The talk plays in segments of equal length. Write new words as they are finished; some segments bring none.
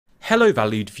Hello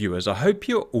valued viewers, I hope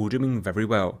you're all doing very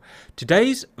well.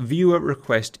 Today's viewer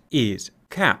request is,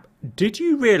 Cap, did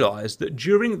you realise that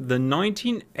during the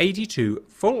 1982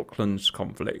 Falklands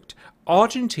conflict,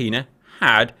 Argentina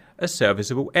had a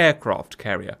serviceable aircraft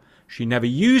carrier? She never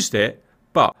used it,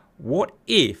 but what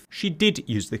if she did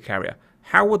use the carrier?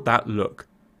 How would that look?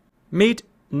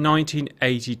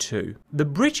 Mid-1982, the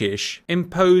British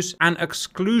imposed an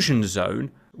exclusion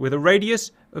zone with a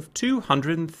radius of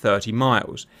 230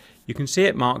 miles. You can see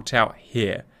it marked out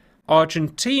here.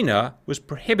 Argentina was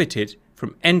prohibited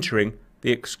from entering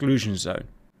the exclusion zone.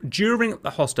 During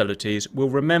the hostilities, we'll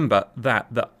remember that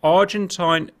the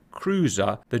Argentine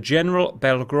cruiser, the General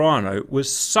Belgrano,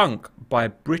 was sunk by a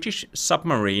British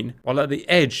submarine while at the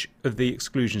edge of the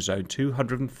exclusion zone,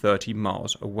 230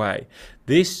 miles away.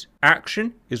 This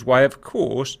action is why, of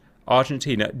course,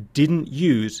 Argentina didn't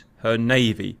use her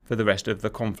navy for the rest of the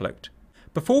conflict.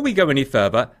 Before we go any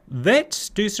further, let's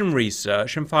do some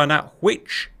research and find out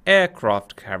which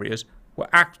aircraft carriers were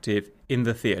active in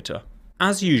the theatre.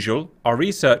 As usual, our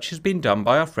research has been done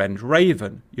by our friend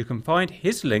Raven. You can find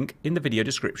his link in the video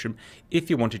description if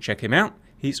you want to check him out.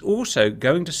 He's also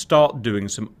going to start doing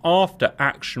some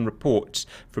after-action reports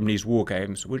from these war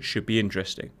games, which should be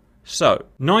interesting. So,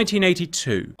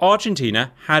 1982,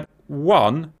 Argentina had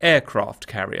one aircraft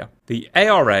carrier, the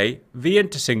ARA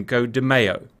Vienticinco de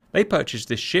Mayo. They purchased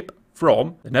this ship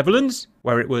from the Netherlands,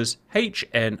 where it was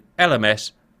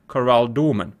HNLMS Coral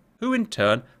Dorman, who in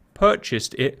turn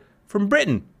purchased it from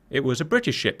Britain. It was a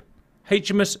British ship,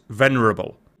 HMS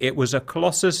Venerable. It was a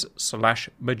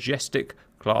Colossus/Majestic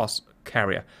class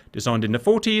carrier, designed in the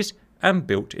 40s and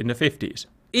built in the 50s.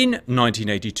 In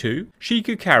 1982, she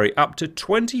could carry up to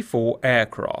 24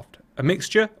 aircraft, a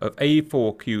mixture of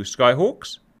A4Q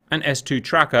Skyhawks, an S2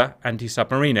 Tracker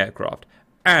anti-submarine aircraft,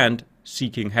 and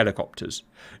Sea-King helicopters.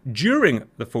 During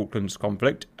the Falklands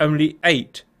conflict, only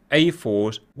 8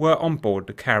 A4s were on board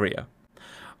the carrier.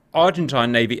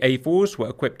 Argentine Navy A4s were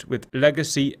equipped with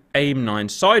legacy AIM-9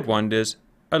 Sidewinders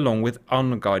along with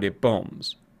unguided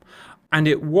bombs. And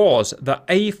it was the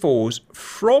A4s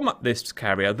from this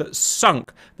carrier that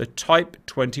sunk the Type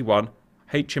 21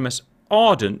 HMS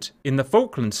Ardent in the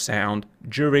Falklands Sound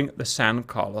during the San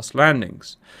Carlos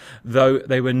landings. Though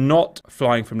they were not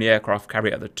flying from the aircraft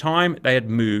carrier at the time, they had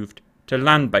moved to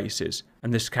land bases,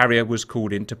 and this carrier was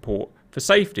called into port for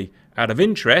safety. Out of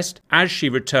interest, as she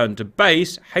returned to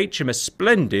base, HMS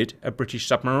Splendid, a British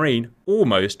submarine,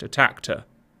 almost attacked her.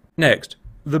 Next,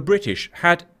 the British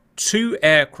had 2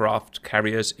 aircraft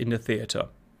carriers in the theatre.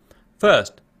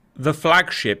 First, the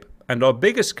flagship and our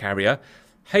biggest carrier,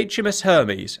 HMS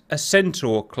Hermes, a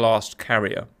Centaur-class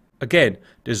carrier, again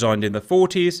designed in the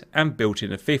 40s and built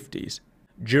in the 50s.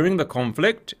 During the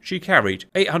conflict, she carried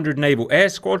 800 Naval Air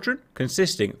Squadron,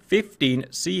 consisting 15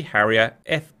 Sea Harrier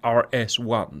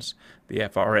FRS-1s. The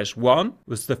FRS-1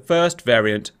 was the first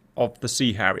variant of the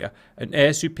Sea Harrier, an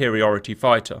air superiority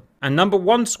fighter, and No.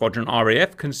 1 Squadron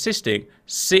RAF consisting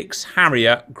 6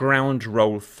 Harrier Ground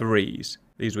Roll 3s.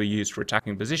 These were used for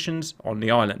attacking positions on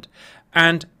the island,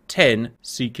 and 10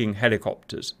 Sea-King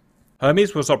helicopters.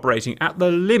 Hermes was operating at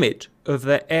the limit of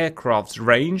their aircraft's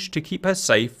range to keep her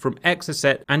safe from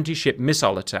Exocet anti-ship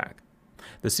missile attack.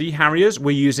 The Sea Harriers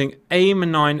were using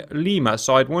AIM-9 Lima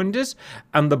Sidewinders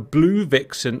and the Blue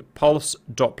Vixen Pulse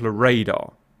Doppler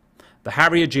radar. The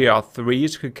Harrier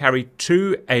GR3s could carry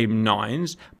 2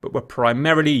 AIM-9s, but were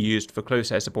primarily used for close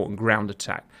air support and ground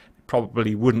attack. They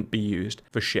probably wouldn't be used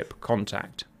for ship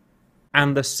contact.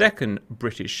 And the second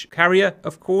British carrier,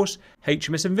 of course,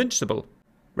 HMS Invincible.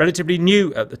 Relatively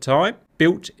new at the time,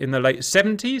 built in the late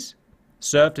 70s,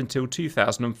 served until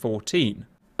 2014.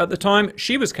 At the time,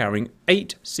 she was carrying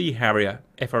 8 Sea Harrier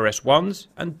FRS-1s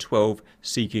and 12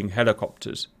 Sea-King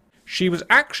helicopters. She was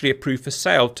actually approved for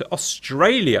sale to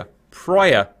Australia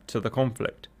prior to the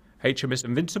conflict. HMS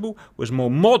Invincible was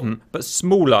more modern but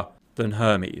smaller than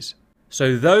Hermes.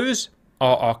 So those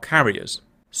are our carriers.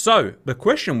 So the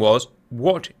question was,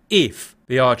 what if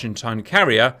the Argentine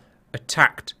carrier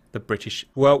attacked the British?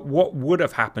 Well, what would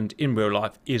have happened in real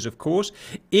life is, of course,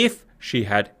 if she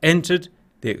had entered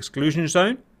the exclusion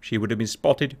zone, she would have been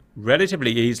spotted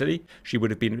relatively easily, she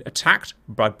would have been attacked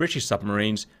by British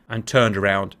submarines and turned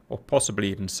around or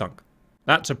possibly even sunk.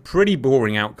 That's a pretty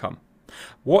boring outcome.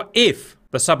 What if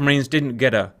the submarines didn't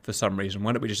get her for some reason?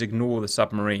 Why don't we just ignore the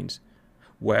submarines?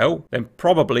 Well, then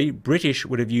probably British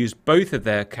would have used both of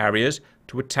their carriers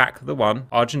to attack the one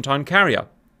Argentine carrier.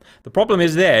 The problem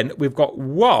is then we've got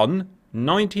one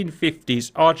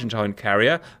 1950s Argentine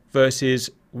carrier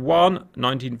versus one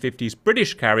 1950s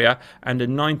British carrier and a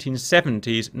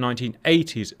 1970s,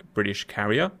 1980s British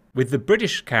carrier, with the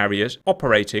British carriers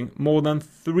operating more than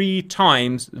 3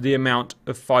 times the amount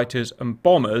of fighters and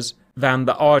bombers than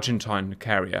the Argentine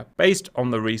carrier, based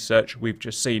on the research we've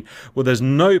just seen. Well, there's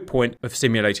no point of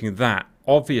simulating that.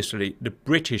 Obviously, the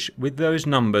British, with those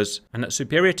numbers and that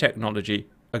superior technology,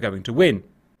 are going to win.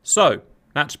 So,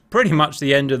 that's pretty much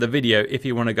the end of the video if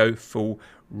you want to go full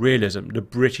realism. The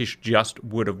British just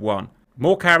would have won.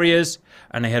 More carriers,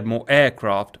 and they had more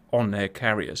aircraft on their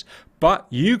carriers. But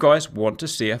you guys want to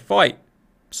see a fight.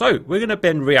 So we're going to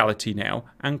bend reality now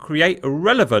and create a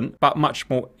relevant but much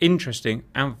more interesting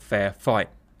and fair fight.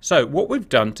 So what we've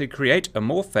done to create a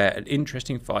more fair and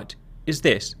interesting fight is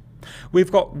this.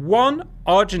 We've got one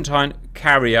Argentine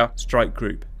carrier strike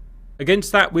group.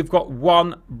 Against that, we've got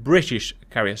one British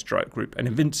carrier strike group, an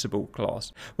Invincible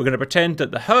class. We're going to pretend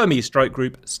that the Hermes strike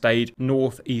group stayed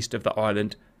northeast of the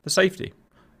island for safety.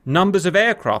 Numbers of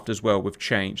aircraft as well we've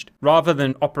changed. Rather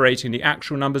than operating the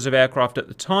actual numbers of aircraft at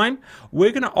the time,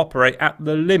 we're going to operate at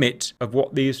the limit of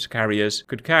what these carriers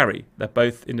could carry. They're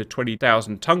both in the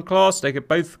 20,000 ton class. They could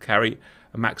both carry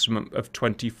a maximum of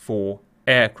 24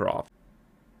 aircraft.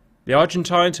 The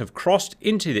Argentines have crossed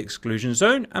into the exclusion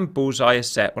zone and bullseye is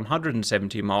set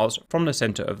 170 miles from the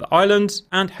centre of the islands,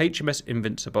 and HMS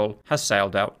Invincible has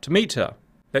sailed out to meet her.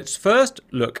 Let's first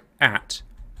look at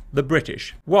the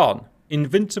British. 1.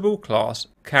 Invincible class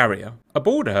carrier.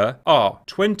 Aboard her are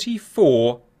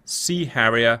 24 Sea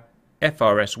Harrier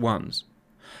FRS-1s.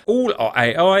 All are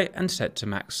AI and set to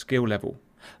max skill level.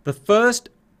 The first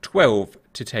 12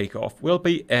 to take off will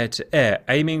be air-to-air,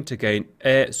 aiming to gain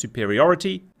air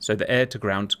superiority so the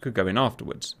air-to-ground could go in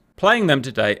afterwards. Playing them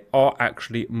today are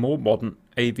actually more modern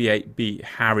AV-8B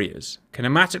Harriers.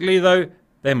 Kinematically though,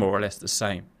 they're more or less the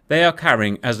same. They are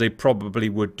carrying, as they probably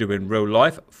would do in real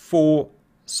life, 4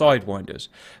 Sidewinders.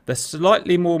 They're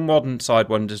slightly more modern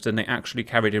Sidewinders than they actually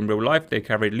carried in real life. They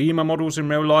carried Lima models in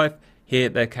real life. Here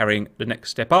they're carrying the next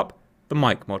step up, the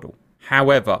Mike model.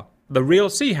 However, the real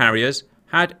Sea Harriers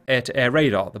had air-to-air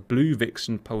radar, the Blue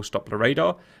Vixen pulse Doppler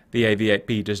radar. The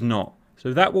AV-8B does not.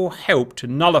 So that will help to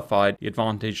nullify the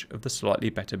advantage of the slightly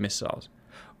better missiles.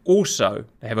 Also,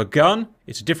 they have a gun.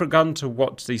 It's a different gun to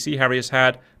what the Sea Harriers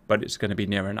had, but it's going to be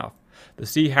near enough. The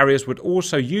Sea Harriers would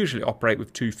also usually operate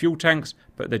with 2 fuel tanks,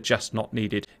 but they're just not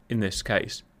needed in this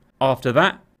case. After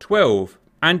that, 12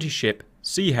 anti-ship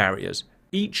Sea Harriers,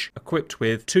 each equipped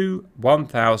with 2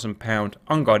 1,000-pound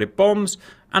unguided bombs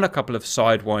and a couple of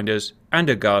Sidewinders and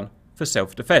a gun for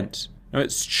self-defense. Now,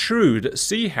 it's true that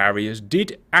Sea Harriers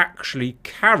did actually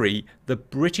carry the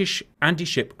British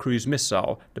anti-ship cruise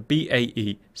missile, the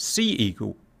BAE Sea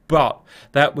Eagle, but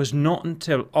that was not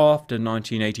until after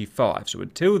 1985. So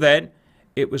until then,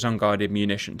 it was unguided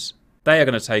munitions. They are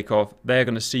going to take off, they're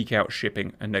going to seek out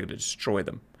shipping, and they're going to destroy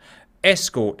them.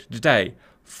 Escort today,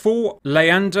 4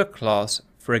 Leander class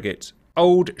frigates,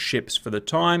 old ships for the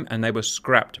time, and they were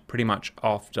scrapped pretty much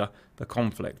after the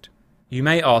conflict. You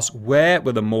may ask, where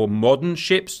were the more modern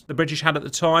ships the British had at the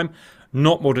time?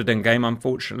 Not modded in game,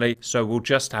 unfortunately, so we'll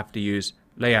just have to use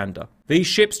Leander. These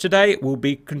ships today will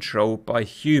be controlled by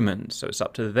humans, so it's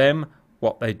up to them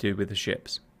what they do with the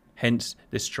ships. Hence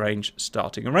this strange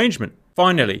starting arrangement.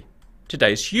 Finally,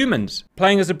 today's humans.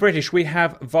 Playing as the British, we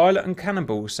have Violet and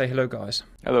Cannonball. Say hello, guys.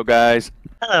 Hello, guys.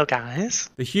 Hello, guys.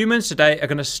 The humans today are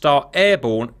going to start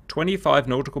airborne 25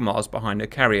 nautical miles behind the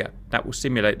carrier. That will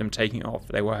simulate them taking off.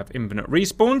 They will have infinite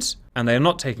respawns, and they are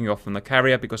not taking off from the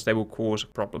carrier because they will cause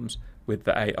problems with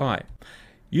the AI.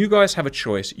 You guys have a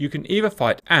choice. You can either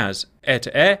fight as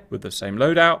air-to-air with the same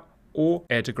loadout, or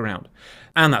air-to-ground.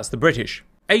 And that's the British.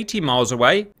 80 miles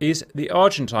away is the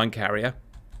Argentine carrier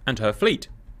and her fleet.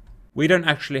 We don't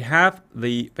actually have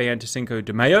the Veinticinco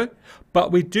de Mayo,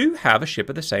 but we do have a ship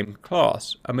of the same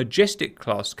class, a Majestic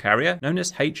class carrier known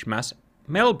as HMAS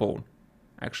Melbourne,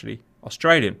 actually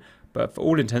Australian, but for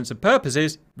all intents and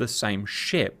purposes, the same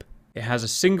ship. It has a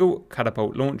single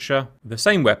catapult launcher, the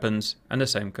same weapons and the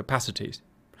same capacities.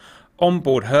 On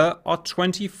board her are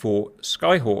 24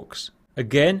 Skyhawks.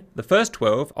 Again, the first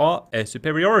 12 are air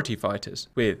superiority fighters,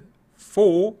 with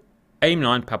 4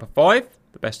 AIM-9 Papa 5,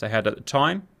 the best they had at the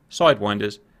time,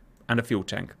 Sidewinders, and a fuel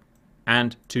tank,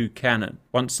 and 2 cannon.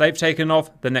 Once they've taken off,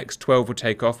 the next 12 will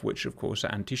take off, which of course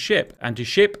are anti-ship.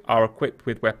 Anti-ship are equipped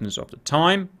with weapons of the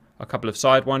time, a couple of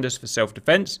Sidewinders for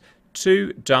self-defense,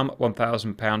 2 dumb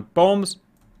 1,000-pound bombs,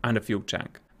 and a fuel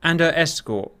tank. And her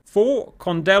escort, 4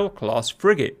 Condell-class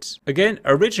frigates. Again,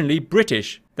 originally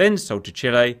British, then sold to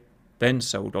Chile, then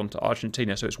sold on to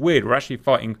Argentina. So it's weird, we're actually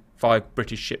fighting 5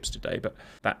 British ships today, but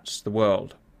that's the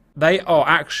world. They are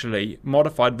actually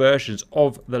modified versions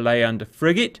of the Leander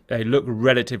frigate. They look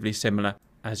relatively similar,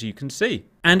 as you can see.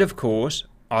 And of course,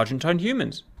 Argentine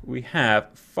humans. We have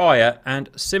Fire and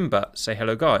Simba. Say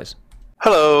hello, guys.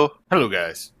 Hello. Hello,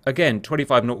 guys. Again,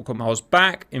 25 nautical miles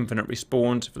back, infinite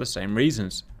respawns for the same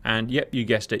reasons. And yep, you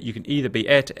guessed it, you can either be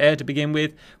air-to-air to begin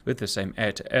with the same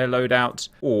air-to-air loadouts,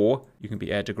 or you can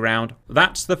be air-to-ground.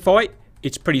 That's the fight.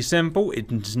 It's pretty simple.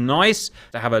 It's nice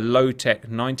to have a low-tech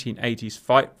 1980s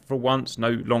fight for once.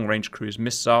 No long-range cruise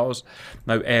missiles,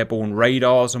 no airborne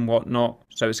radars and whatnot.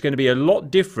 So it's going to be a lot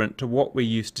different to what we're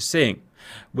used to seeing.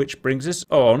 Which brings us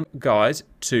on, guys,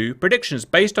 to predictions.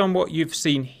 Based on what you've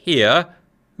seen here,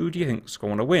 who do you think's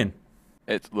going to win?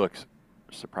 It looks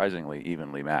surprisingly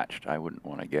evenly matched. I wouldn't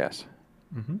want to guess.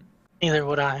 Neither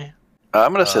would I.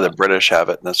 I'm going to say the British have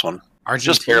it in this one.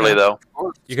 Argentina. Just barely, though.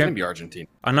 It's going to be Argentina.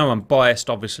 I know I'm biased,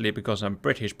 obviously, because I'm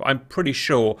British, but I'm pretty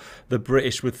sure the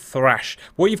British would thrash.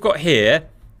 What you've got here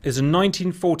is a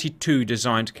 1942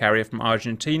 designed carrier from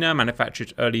Argentina,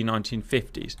 manufactured early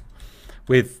 1950s,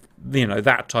 with, you know,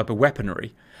 that type of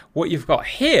weaponry. What you've got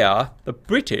here, the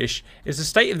British, is a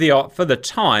state-of-the-art for the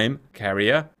time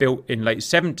carrier built in late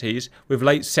 70s with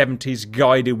late 70s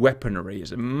guided weaponry.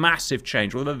 It's a massive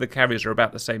change. Although the carriers are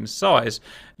about the same size,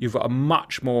 you've got a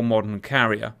much more modern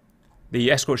carrier. The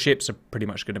escort ships are pretty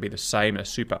much going to be the same. They're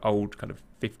super old, kind of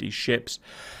 50s ships.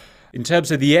 In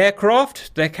terms of the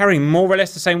aircraft, they're carrying more or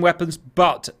less the same weapons,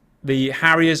 but the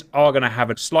Harriers are going to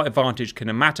have a slight advantage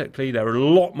kinematically. They're a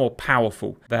lot more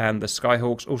powerful than the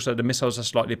Skyhawks. Also, the missiles are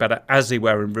slightly better, as they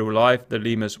were in real life. The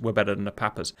Lemas were better than the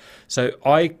Papas. So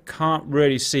I can't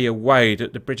really see a way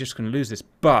that the British can lose this.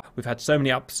 But we've had so many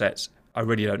upsets, I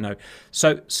really don't know.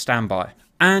 So stand by.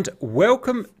 And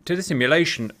welcome to the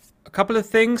simulation. A couple of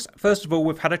things. First of all,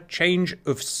 we've had a change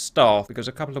of staff because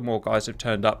a couple of more guys have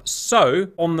turned up.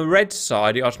 So, on the red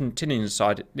side, the Argentinian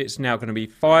side, it's now going to be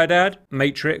Firedad,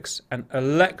 Matrix, and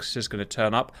Alexa's going to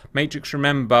turn up. Matrix,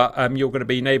 remember, you're going to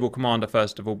be Naval Commander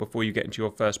first of all before you get into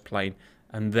your first plane,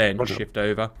 and then shift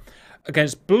over.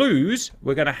 Against Blues,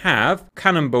 we're going to have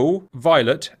Cannonball,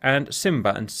 Violet, and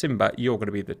Simba. And Simba, you're going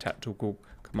to be the tactical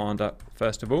commander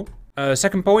first of all.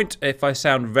 Second point, if I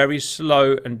sound very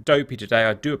slow and dopey today,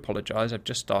 I do apologise. I've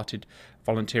just started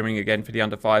volunteering again for the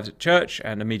under fives at church,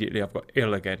 and immediately I've got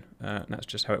ill again. And that's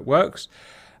just how it works.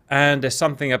 And there's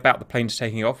something about the planes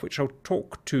taking off, which I'll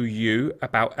talk to you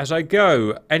about as I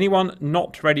go. Anyone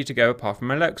not ready to go apart from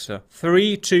Alexa?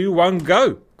 3, 2, 1,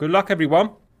 go. Good luck,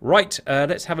 everyone. Right,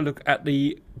 let's have a look at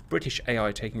the British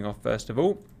AI taking off first of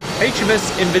all.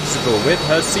 HMS Invincible with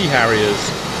her Sea Harriers,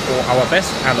 or our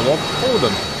best analogue for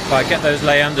them. If I get those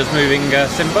Leanders moving,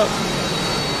 Simba.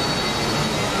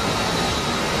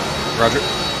 Roger.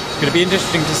 It's going to be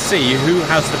interesting to see who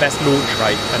has the best launch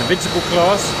rate. An Invincible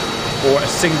class or a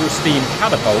single steam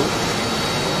catapult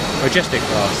Majestic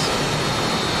class.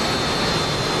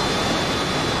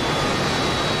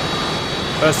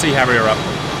 First Sea Harrier up.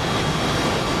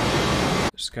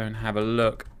 Let's go and have a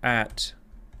look at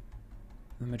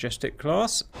the Majestic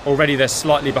class. Already they're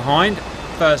slightly behind.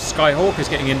 First Skyhawk is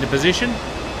getting into position.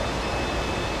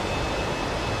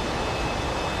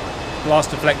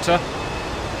 Blast deflector.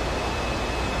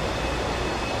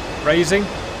 Raising.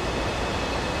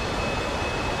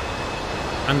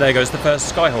 And there goes the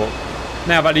first Skyhawk.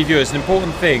 Now, value viewers, an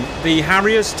important thing. The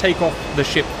Harriers take off the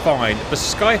ship fine. The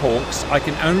Skyhawks, I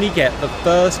can only get the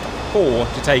first 4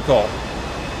 to take off.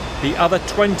 The other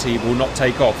 20 will not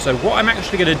take off. So what I'm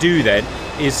actually going to do then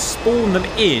is spawn them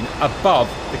in above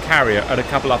the carrier at a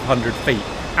couple of 100 feet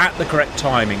at the correct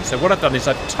timing. So what I've done is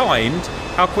I've timed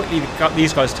how quickly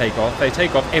these guys take off. They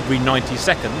take off every 90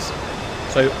 seconds.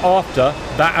 So after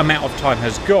that amount of time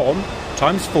has gone,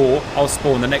 times 4, I'll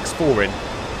spawn the next 4 in.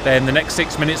 Then the next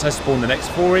 6 minutes I spawn the next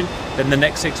 4 in. Then the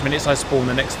next 6 minutes I spawn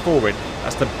the next 4 in.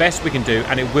 That's the best we can do,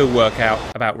 and it will work out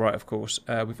about right, of course.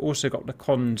 We've also got the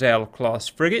Condell class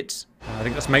frigates. I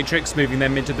think that's Matrix, moving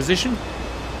them into position.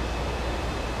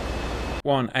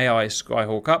 1 AI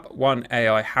Skyhawk up, 1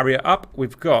 AI Harrier up.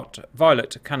 We've got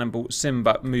Violet, Cannonball,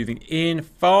 Simba moving in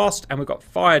fast, and we've got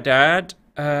Firedad.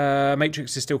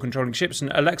 Matrix is still controlling ships,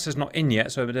 and Alexa's not in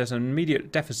yet, so there's an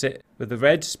immediate deficit with the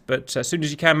Reds. But as soon as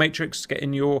you can, Matrix, get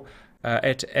in your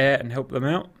air-to-air and help them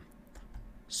out.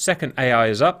 Second AI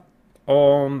is up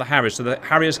on the Harriers, so the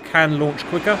Harriers can launch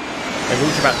quicker. They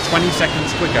launch about 20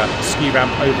 seconds quicker, ski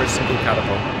ramp over a single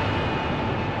catapult.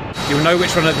 You'll know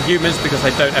which one are the humans because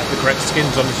they don't have the correct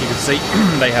skins on, as you can see.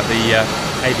 They have the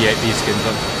AV-8B skins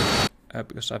on.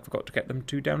 Because I forgot to get them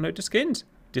to download the skins.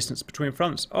 Distance between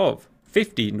fronts of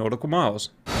 50 nautical miles.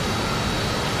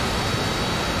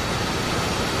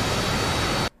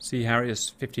 Sea Harriers,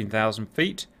 15,000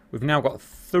 feet. We've now got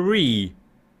 3,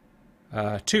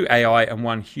 2 AI and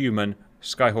 1 human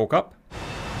Skyhawk up.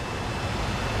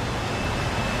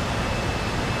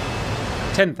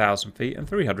 10,000 feet and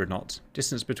 300 knots.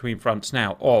 Distance between fronts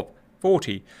now of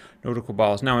 40 nautical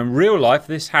miles. Now in real life,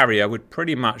 this Harrier would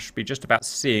pretty much be just about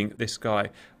seeing this guy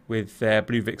with their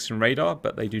Blue Vixen radar,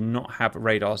 but they do not have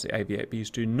radars. The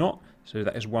AV-8Bs do not, so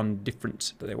that is one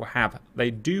difference that they will have. They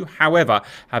do, however,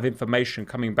 have information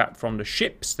coming back from the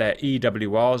ships, their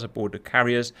EWRs aboard the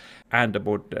carriers and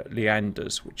aboard the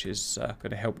Leanders, which is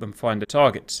going to help them find the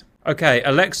targets. Okay,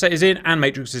 Alexa is in and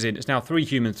Matrix is in. It's now 3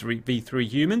 humans, 3v3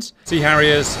 humans. Sea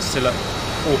Harriers still at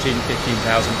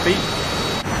 15,000 feet.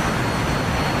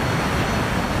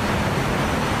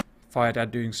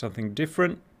 Firedad doing something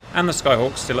different. And the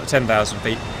Skyhawks still at 10,000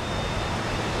 feet.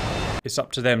 It's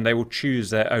up to them. They will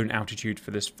choose their own altitude for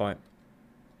this fight.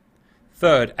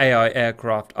 3rd, AI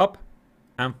aircraft up.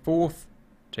 And 4th,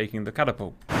 taking the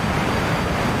catapult.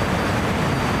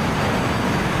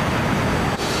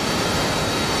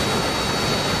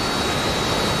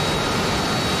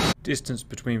 Distance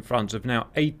between fronts of now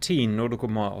 18 nautical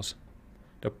miles.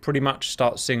 They'll pretty much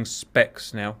start seeing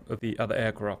specs now of the other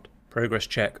aircraft. Progress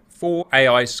check. 4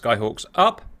 AI Skyhawks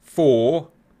up. 4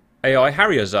 AI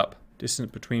Harriers up. Distance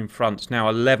between fronts now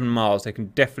 11 miles. They can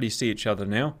definitely see each other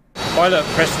now. Pilot,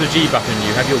 press the G button.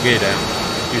 You have your gear down.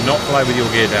 Do not fly with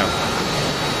your gear down.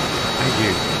 Thank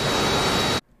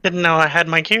you. Didn't know I had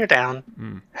my gear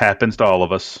down. Happens to all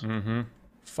of us.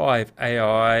 5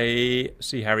 AI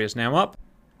Sea Harriers now up.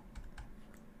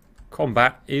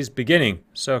 Combat is beginning.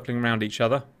 Circling around each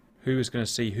other. Who is going to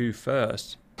see who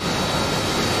first?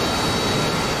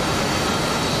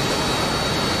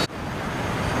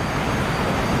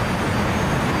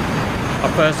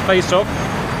 Our first face-off.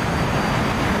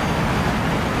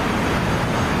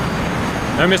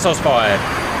 No missiles fired.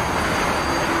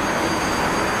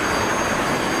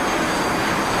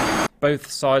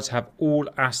 Both sides have all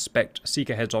aspect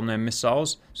seeker heads on their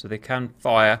missiles, so they can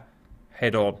fire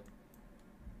head on.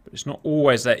 But it's not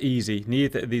always that easy.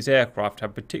 Neither of these aircraft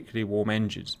have particularly warm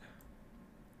engines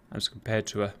as compared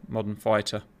to a modern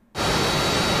fighter.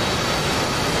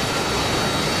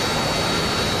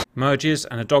 Merges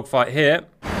and a dogfight here.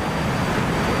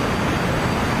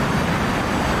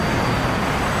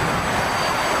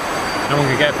 No one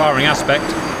can get a firing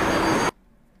aspect.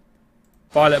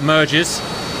 Violet merges.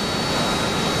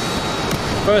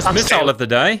 First missile of the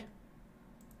day.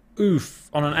 Oof,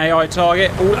 on an AI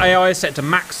target. All AI is set to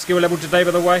max skill level today,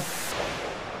 by the way.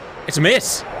 It's a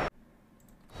miss.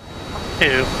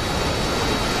 2.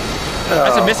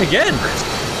 That's a miss again.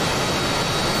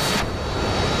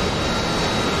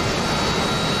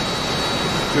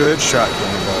 Good shot,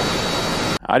 Naval.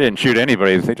 I didn't shoot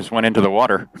anybody. They just went into the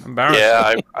water. Embarrassing.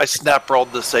 Yeah, I snap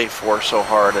rolled the A4 so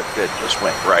hard it just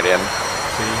went right in.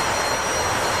 See.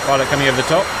 Violet coming over the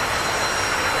top.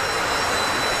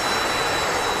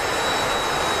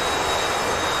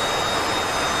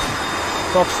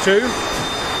 Fox 2.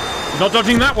 Not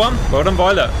dodging that one. Well done,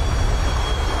 Violet.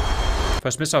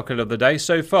 First missile kill of the day.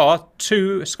 So far,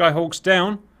 2 Skyhawks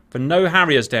down, but no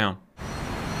Harriers down.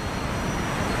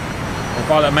 Well,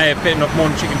 Violet may have bitten off more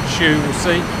than she can chew. We'll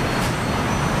see.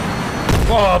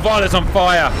 Oh, Violet's on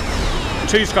fire.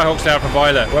 2 Skyhawks down for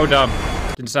Violet. Well done.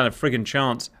 Didn't stand a friggin'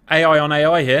 chance. AI on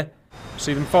AI here.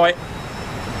 See them fight.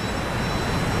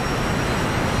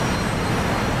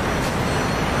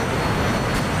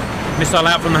 Missile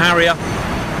out from the Harrier.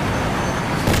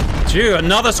 Phew,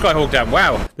 another Skyhawk down.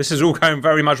 Wow, this is all going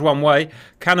very much one way.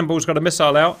 Cannonball's got a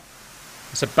missile out.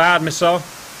 It's a bad missile.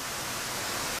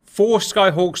 4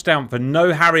 Skyhawks down for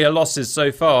no Harrier losses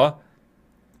so far.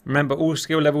 Remember, all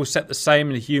skill levels set the same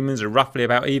and the humans are roughly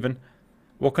about even.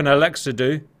 What can Alexa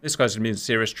do? This guy's going to be in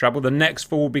serious trouble. The next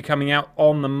 4 will be coming out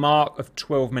on the mark of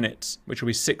 12 minutes, which will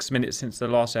be 6 minutes since the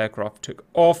last aircraft took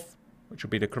off, which will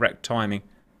be the correct timing.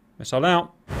 Missile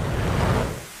out.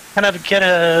 Can I get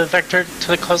a vector to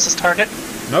the closest target?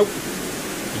 Nope.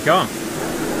 You can't.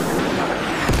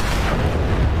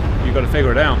 You've got to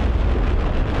figure it out.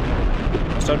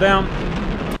 So down.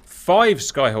 5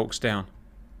 Skyhawks down.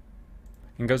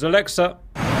 In goes Alexa.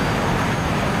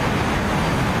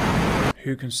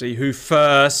 Who can see who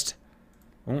first?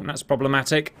 Oh, that's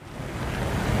problematic.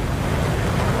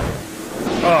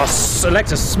 Oh,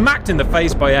 Alexa smacked in the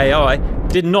face by AI.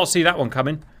 Did not see that one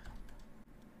coming.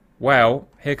 Well,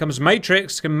 here comes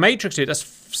Matrix. Can Matrix do it? That's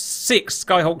 6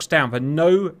 Skyhawks down for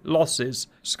no losses.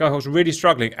 Skyhawks really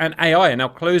struggling. And AI are now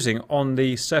closing on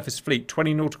the surface fleet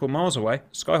 20 nautical miles away.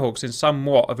 Skyhawks in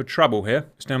somewhat of a trouble here.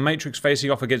 It's now Matrix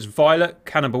facing off against Violet,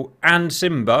 Cannibal and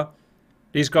Simba.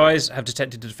 These guys have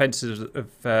detected the defences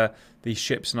of these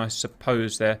ships, and I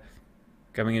suppose they're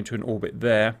going into an orbit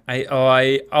there.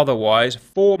 AI otherwise.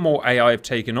 4 more AI have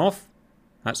taken off.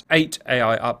 That's 8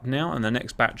 AI up now, and the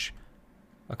next batch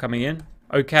are coming in.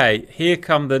 Okay, here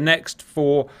come the next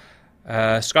 4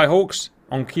 Skyhawks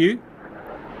on cue.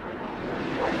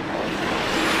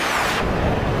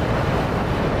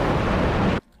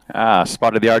 Ah,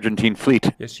 spotted the Argentine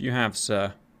fleet. Yes, you have,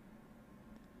 sir.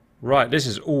 Right, this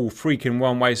is all freaking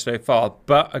one way so far.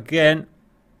 But again,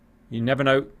 you never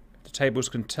know. The tables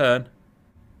can turn.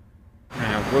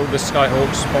 Now, will the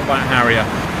Skyhawks spot that Harrier?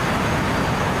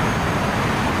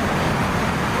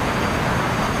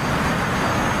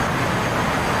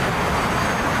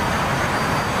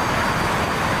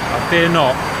 I fear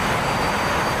not.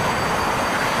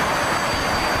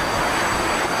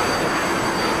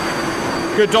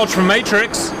 Good dodge from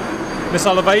Matrix.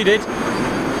 Missile evaded.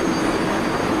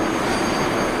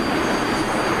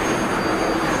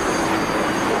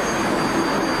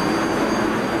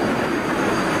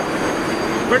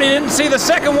 But he didn't see the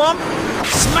second one.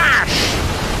 Smash!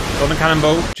 On the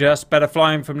cannonball. Just better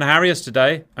flying from the Harriers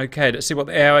today. Okay, let's see what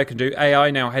the AI can do.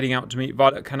 AI now heading out to meet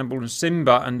Violet, Cannonball and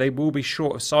Simba, and they will be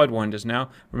short of Sidewinders now.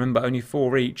 Remember, only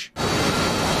 4 each.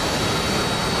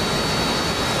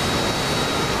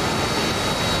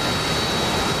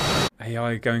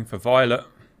 AI going for Violet.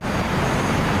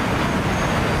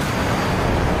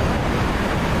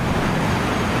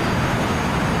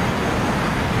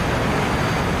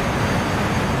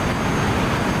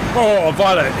 Oh,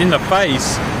 Violet in the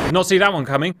face. Did not see that one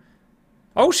coming.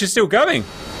 Oh, she's still going.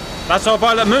 That's our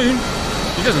Violet Moon.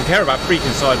 She doesn't care about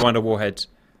freaking Sidewinder warheads.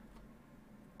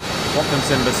 What can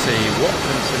Simba see? What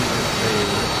can Simba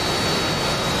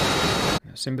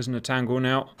see? Simba's in a tangle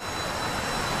now.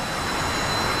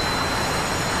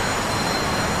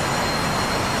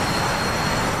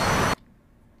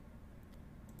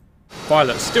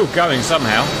 Violet's still going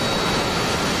somehow.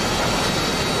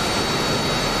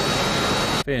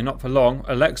 Fear not for long.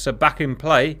 Alexa back in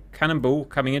play. Cannonball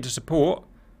coming into support.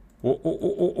 Oh, oh,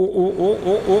 oh, oh, oh, oh,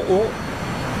 oh, oh, oh.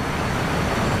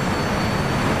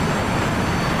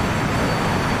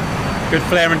 Good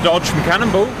flare and dodge from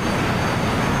Cannonball.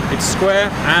 It's square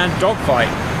and dogfight.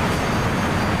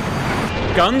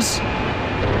 Guns.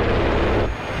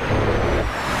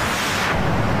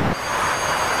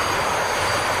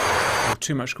 Oh,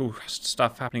 too much cool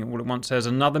stuff happening all at once. There's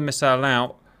another missile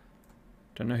out.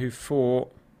 Don't know who for.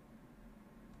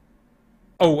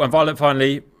 Oh, and Violet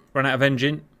finally ran out of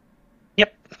engine.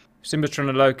 Yep. Simba's trying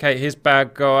to locate his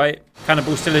bad guy.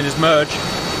 Cannonball still in his merge.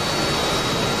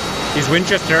 He's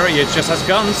Winchester, he just has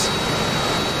guns.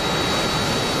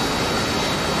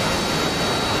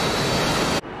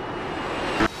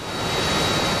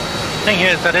 Thing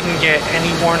is, I didn't get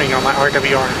any warning on my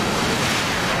RWR.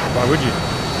 Why would you?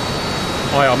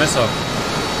 IR missile.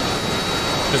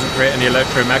 Doesn't create any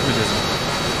electromagnetism.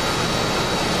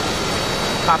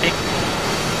 Copy.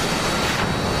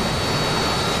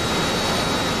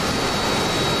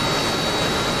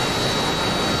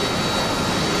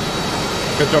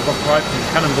 Good job on pipe from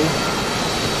Cannonball.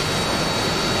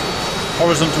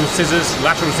 Horizontal scissors,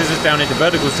 lateral scissors down into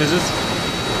vertical scissors.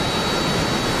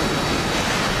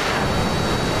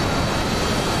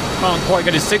 Can't quite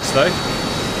get his 6 though.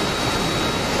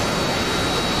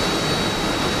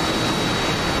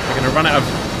 They're going to run out of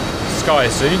sky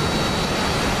soon.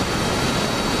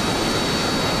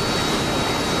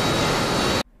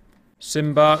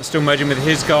 Simba still merging with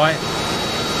his guy.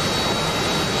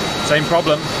 Same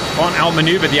problem. Can't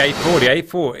outmaneuver the A4. The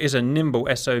A4 is a nimble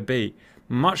SOB.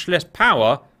 Much less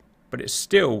power, but it's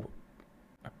still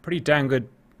a pretty damn good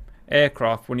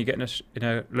aircraft when you get in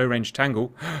a low-range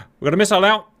tangle. We've got a missile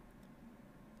out.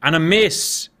 And a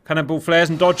miss. Cannonball flares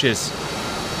and dodges.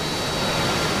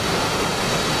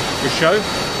 Good show.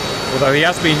 Although he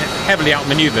has been heavily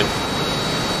outmaneuvered.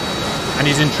 And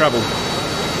he's in trouble.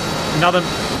 Another...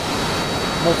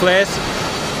 More flares.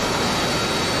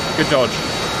 Good dodge.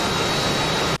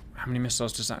 How many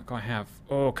missiles does that guy have?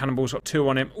 Oh, Cannonball's got 2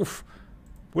 on him. Oof.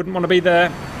 Wouldn't want to be there.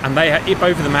 And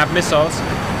both of them have missiles.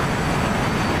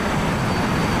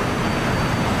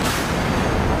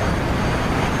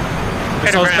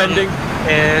 Missiles bending.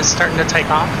 Is starting to take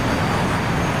off.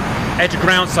 Edge of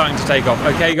ground starting to take off.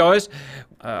 Okay, guys.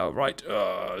 Right.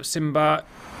 Simba.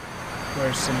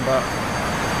 Where's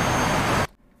Simba?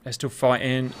 They're still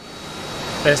fighting.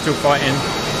 They're still fighting.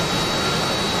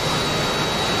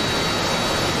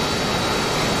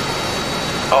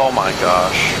 Oh my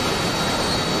gosh.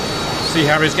 See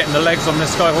Harry's getting the legs on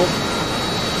this Skyhawk.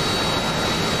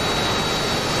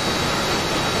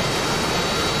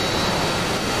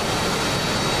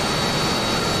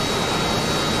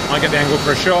 I get the angle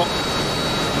for a shot.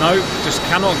 No, just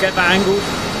cannot get that angle.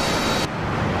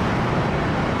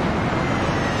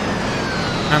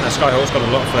 And that Skyhawk's got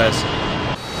a lot of flares.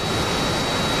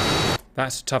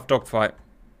 That's a tough dogfight.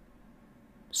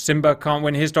 Simba can't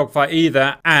win his dogfight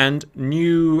either. And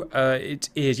it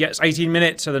is. Yeah, it's 18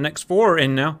 minutes, so the next 4 are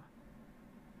in now.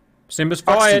 Simba's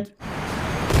fired.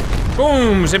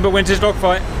 Boom! Simba wins his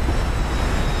dogfight.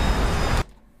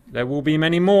 There will be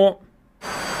many more.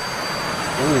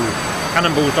 Ooh,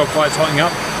 Cannonball's dogfight's hotting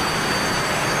up.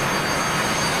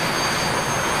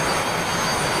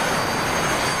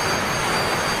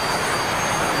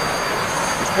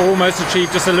 It's almost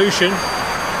achieved dissolution.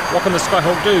 What can the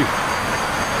Skyhawk do?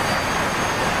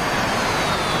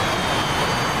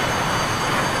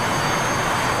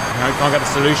 No, can't get the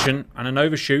solution. And an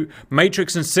overshoot.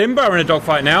 Matrix and Simba are in a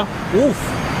dogfight now. Oof.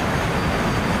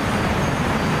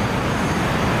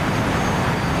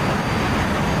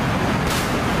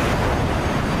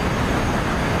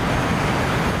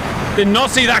 Did not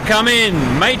see that come in.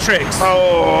 Matrix.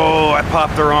 Oh, I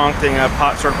popped the wrong thing. I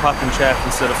started popping chaff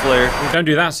instead of flare. Don't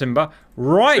do that, Simba.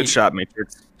 Right. Good shot,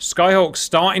 Matrix. Skyhawk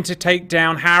starting to take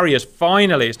down Harriers.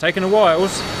 Finally. It's taken a while.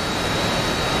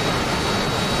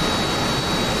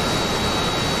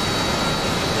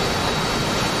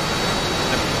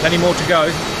 Plenty more to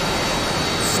go.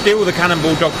 Still the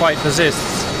Cannonball dogfight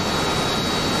persists.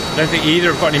 I don't think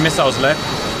either have got any missiles left.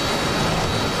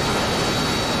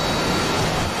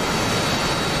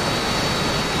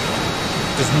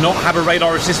 Does not have a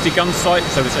radar assisted gun sight,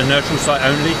 so it's inertial sight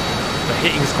only. The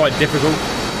hitting is quite difficult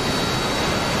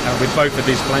with both of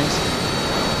these planes.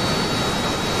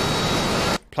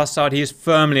 Plus side, he is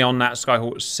firmly on that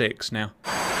Skyhawk 6 now.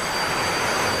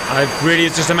 And it really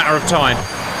is just a matter of time.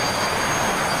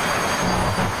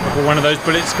 Before one of those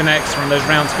bullets connects, one of those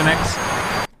rounds connects.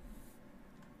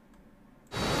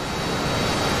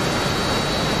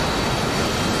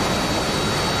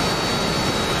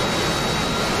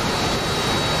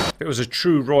 If it was a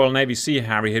true Royal Navy Sea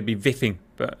Harry, he'd be viffing,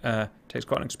 but it takes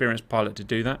quite an experienced pilot to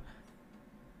do that.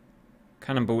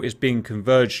 Cannonball is being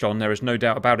converged on, there is no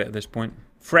doubt about it at this point.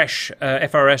 Fresh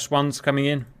FRS 1s coming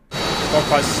in.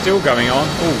 Dogfight's still going on.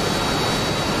 Ooh.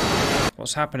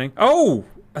 What's happening? Oh!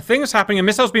 A thing is happening, a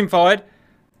missile's been fired.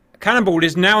 Cannonball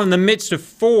is now in the midst of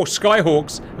 4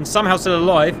 Skyhawks and somehow still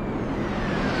alive.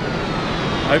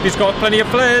 I hope he's got plenty of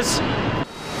flares.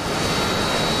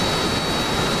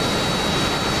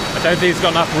 I don't think he's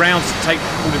got enough rounds to take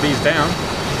all of these down.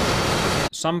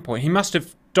 At some point, he must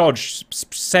have dodged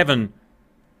 7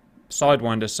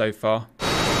 Sidewinders so far.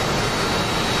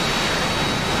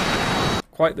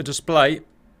 Quite the display.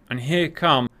 And here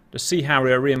come the Sea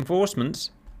Harrier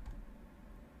reinforcements.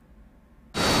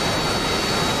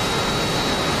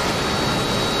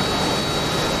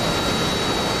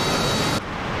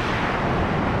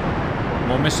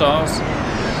 More missiles.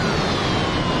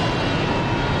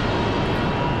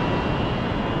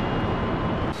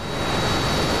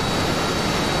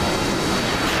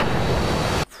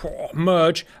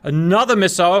 Merge. Another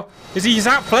missile. He's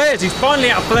out flares. He's finally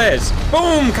out of flares.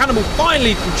 Boom! Cannonball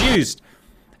finally produced.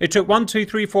 It took 1, 2,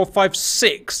 3, 4, 5,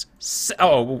 6.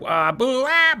 Oh,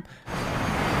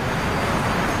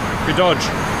 good dodge.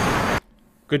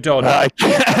 Good dodge. I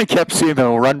kept seeing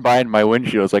them run by in my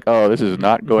windshield. I was like, oh, this is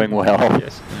not going well.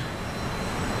 Yes.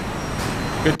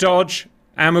 Good dodge.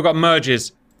 And we've got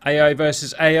merges. AI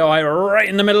versus AI right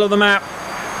in the middle of the map.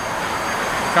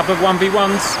 Couple of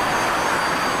 1v1s.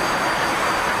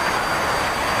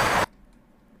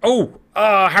 Oh,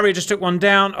 Harrier just took one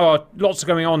down. Oh, lots are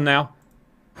going on now.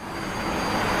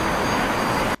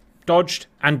 Dodged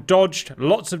and dodged.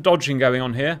 Lots of dodging going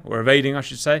on here. Or evading, I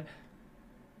should say.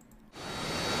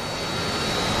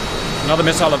 Another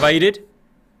missile evaded.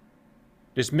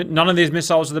 None of these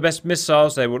missiles are the best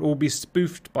missiles. They will all be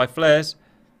spoofed by flares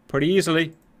pretty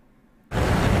easily.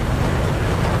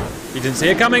 He didn't see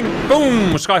it coming.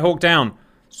 Boom! Skyhawk down.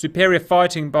 Superior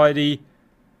fighting by the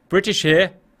British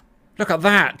here. Look at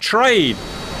that. Trade.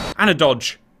 And a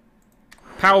dodge.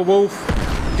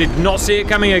 Powerwolf. Did not see it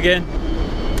coming again.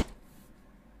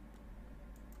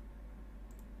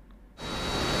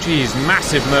 Jeez,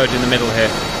 massive merge in the middle here.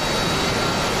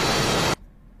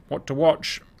 What to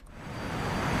watch.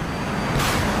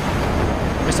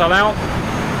 Missile out.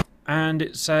 And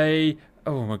it's a...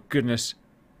 Oh my goodness.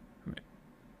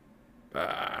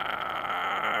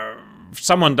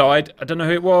 Someone died. I don't know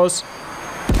who it was.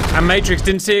 And Matrix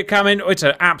didn't see it coming. Oh, it's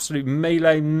an absolute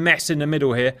melee mess in the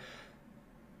middle here.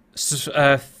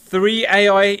 3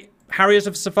 AI Harriers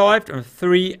have survived and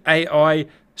 3 AI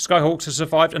Skyhawks have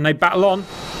survived, and they battle on.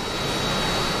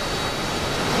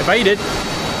 Evaded.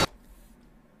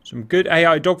 Some good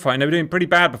AI dogfighting. They were doing pretty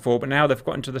bad before, but now they've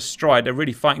got into the stride. They're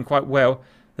really fighting quite well.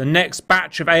 The next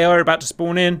batch of AI are about to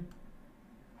spawn in.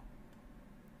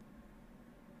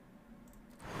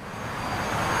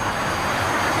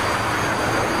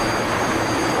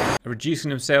 They're reducing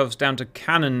themselves down to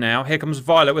cannon now. Here comes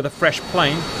Violet with a fresh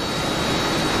plane.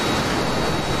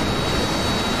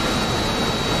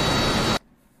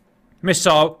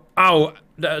 Missile. Oh,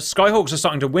 the Skyhawks are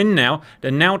starting to win now.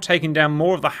 They're now taking down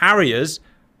more of the Harriers.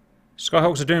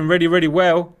 Skyhawks are doing really, really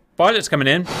well. Violet's coming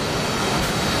in. Just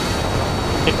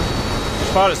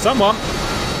fired at someone.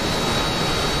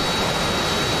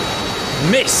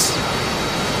 Miss.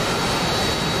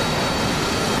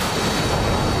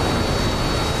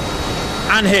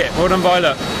 And hit. Well done,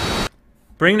 Violet.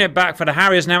 Bringing it back for the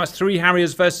Harriers. Now it's 3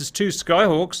 Harriers versus 2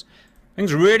 Skyhawks.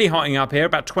 Things are really hotting up here.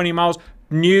 About 20 miles.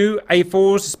 New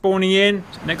A4s spawning in.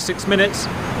 Next 6 minutes.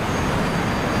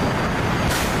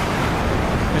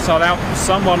 Missile out.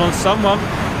 Someone on someone.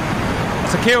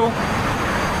 That's a kill.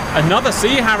 Another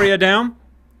Sea Harrier down.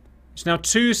 It's now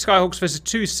 2 Skyhawks versus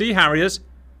 2 Sea Harriers.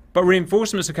 But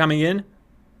reinforcements are coming in.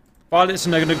 Violet's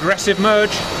in an aggressive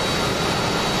merge.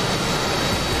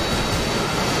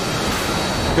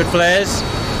 Good flares.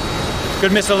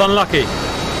 Good missile, unlucky.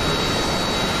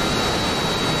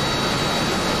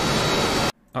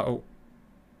 Uh-oh.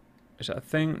 Is that a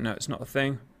thing? No, it's not a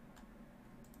thing.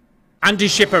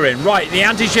 Anti-ship are in. Right, the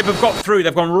anti-ship have got through.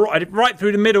 They've gone right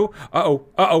through the middle. Uh-oh,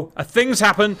 uh-oh. Things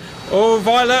happen. Oh,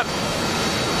 Violet.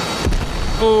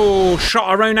 Oh, shot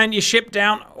our own anti-ship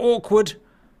down. Awkward.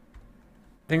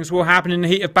 Things will happen in the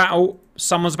heat of battle.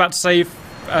 Someone's about to save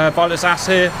Violet's ass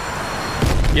here.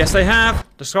 Yes, they have.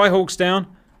 The Skyhawk's down.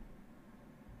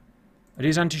 It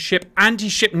is anti-ship.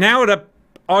 Anti-ship now. The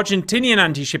Argentinian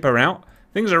anti-ship are out.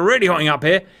 Things are really hotting up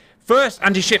here. First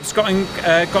anti-ships got in on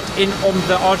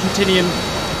the Argentinian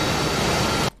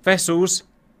vessels.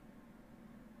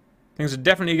 Things are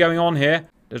definitely going on here.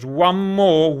 There's one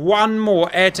more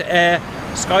air-to-air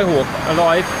Skyhawk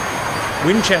alive.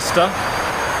 Winchester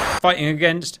fighting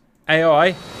against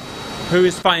AI, who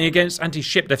is fighting against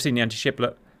anti-ship. They've seen the anti-ship,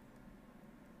 look.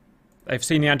 They've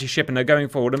seen the anti-ship and they're going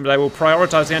forward, and they will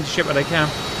prioritise the anti-ship where they can.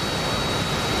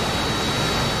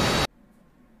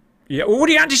 Yeah, all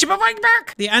the anti-ship are fighting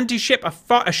back! The anti-ship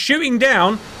are shooting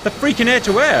down the freaking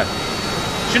air-to-air.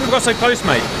 Shouldn't have got so close,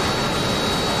 mate.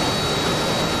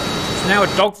 It's now a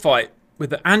dogfight with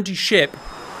the anti-ship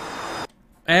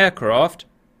aircraft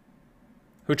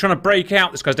who are trying to break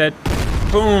out. This guy's dead.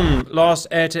 Boom! Last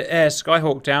air-to-air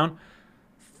Skyhawk down.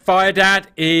 Fire Dad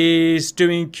is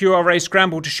doing QRA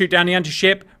scramble to shoot down the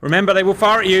anti-ship. Remember, they will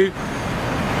fire at you.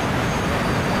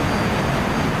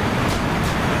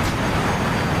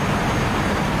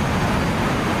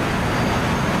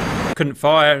 Couldn't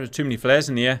fire. There's too many flares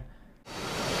in the air.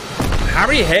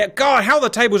 Harrier hit. God, how the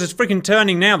tables is freaking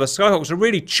turning now. The Skyhawks are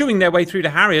really chewing their way through the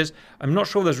Harriers. I'm not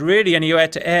sure there's really any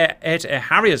air-to-air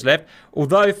Harriers left.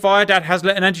 Although Fire Dad has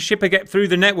let an anti-shipper get through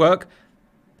the network.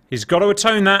 He's got to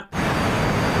atone that.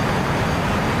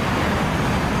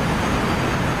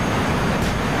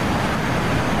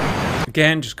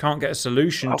 Again, just can't get a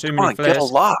solution. Too many flares. Get a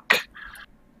lock.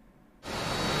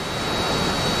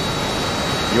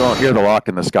 You won't hear the lock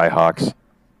in the Skyhawks.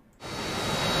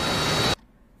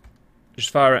 Just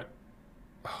fire it.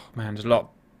 Oh man, there's a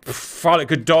lot. Violet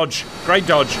could dodge. Great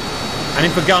dodge. And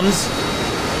in for guns.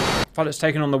 Violet's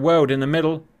taking on the world in the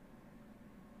middle.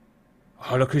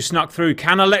 Oh, look who snuck through.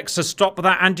 Can Alexa stop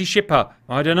that anti-shipper?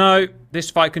 I don't know. This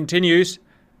fight continues.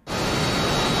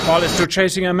 Violet's still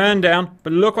chasing her man down.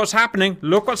 But look what's happening.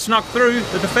 Look what snuck through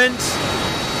the defense.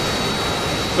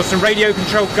 Got some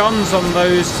radio-controlled guns on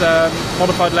those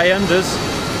modified Leanders.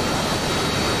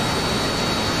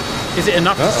 Is it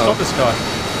enough to stop this guy?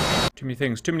 Too many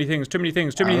things, too many things, too many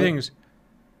things, too many things.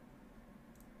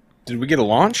 Did we get a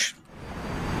launch?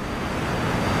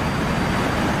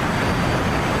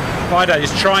 Fido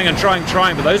is trying and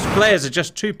trying, but those flares are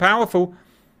just too powerful.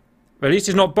 But at least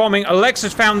he's not bombing.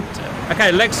 Alexa's found... Okay,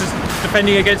 Alexa's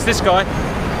defending against this guy.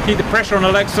 Keep the pressure on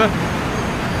Alexa.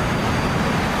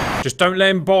 Just don't let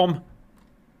him bomb.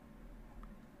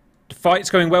 The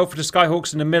fight's going well for the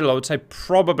Skyhawks in the middle. I would say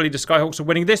probably the Skyhawks are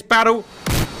winning this battle.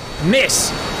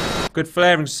 Miss! Good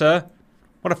flaring, sir.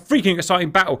 What a freaking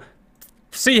exciting battle.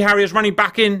 Sea Harrier's running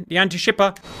back in, the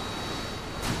anti-shipper.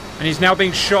 And he's now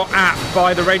being shot at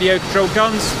by the radio-controlled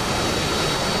guns.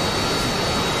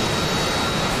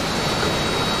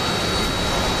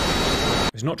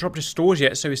 He's not dropped his stores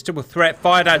yet, so he's still a threat.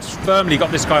 Fire Dad's firmly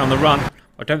got this guy on the run.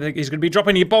 I don't think he's going to be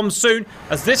dropping any bombs soon.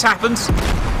 As this happens,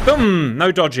 boom!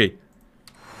 No dodgy.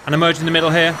 And emerge in the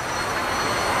middle here.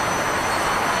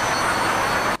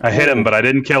 I hit him, but I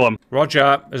didn't kill him.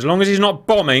 Roger. As long as he's not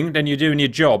bombing, then you're doing your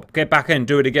job. Get back in,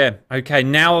 do it again. Okay,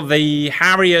 now the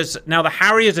Harriers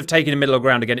have taken the middle of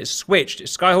ground again. It's switched.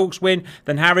 Skyhawks win,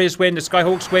 then Harriers win, the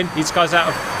Skyhawks win. These guys out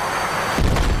of...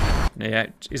 Yeah,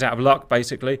 he's out of luck,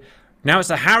 basically. Now it's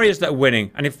the Harriers that are winning.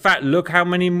 And in fact, look how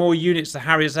many more units the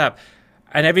Harriers have.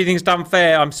 And everything's done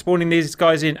fair. I'm spawning these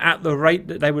guys in at the rate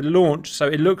that they would launch. So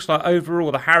it looks like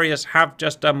overall the Harriers have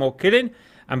just done more killing.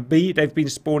 And B, they've been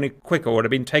spawning quicker, or they've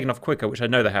been taken off quicker, which I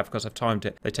know they have because I've timed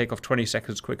it. They take off 20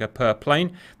 seconds quicker per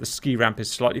plane. The ski ramp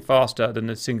is slightly faster than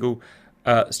the single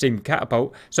steam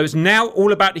catapult. So it's now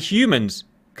all about the humans.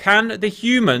 Can the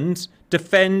humans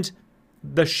defend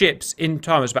the ships in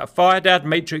time? It's about Fire Dad,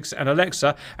 Matrix, and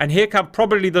Alexa. And here come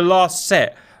probably the last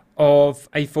set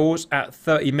of A4s at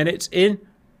 30 minutes in.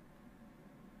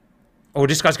 Oh,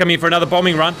 this guy's coming in for another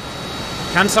bombing run.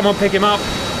 Can someone pick him up?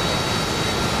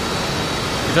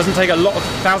 It doesn't take a lot of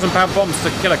 1,000-pound bombs to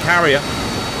kill a carrier.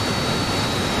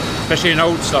 Especially an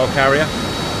old-style carrier.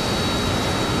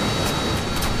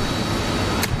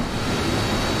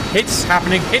 Hits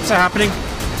happening. Hits are happening.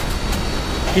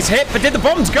 He's hit, but did the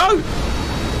bombs go?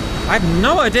 I have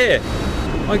no idea.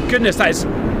 My goodness, that is...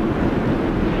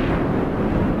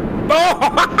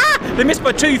 Oh! They missed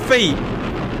by 2 feet.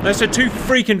 No, so 2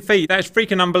 freaking feet. That is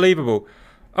freaking unbelievable.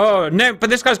 Oh, no, but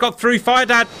this guy's got through. Fire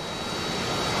Dad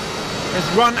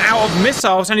has run out of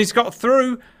missiles and he's got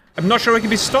through. I'm not sure he can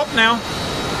be stopped now.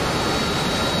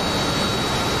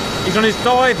 He's on his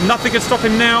dive. Nothing can stop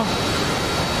him now.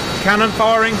 Cannon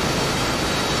firing.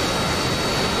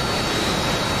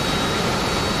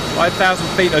 5,000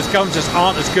 feet. Those guns just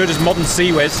aren't as good as modern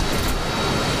Seaways.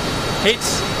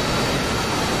 Hits.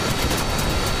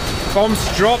 Bombs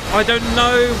drop. I don't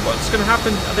know what's going to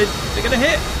happen. Are they going to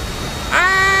hit?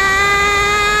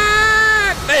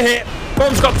 Ah! They hit.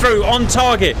 Bombs got through on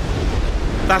target.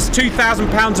 That's 2,000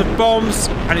 pounds of bombs,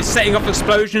 and it's setting off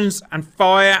explosions and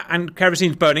fire, and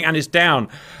kerosine's burning, and it's down.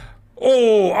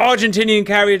 Oh, Argentinian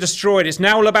carrier destroyed. It's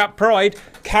now all about pride.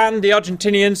 Can the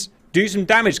Argentinians do some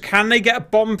damage? Can they get a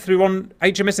bomb through on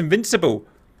HMS Invincible?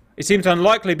 It seems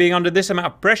unlikely being under this amount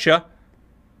of pressure.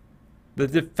 The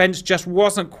defense just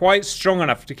wasn't quite strong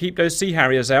enough to keep those Sea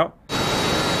Harriers out.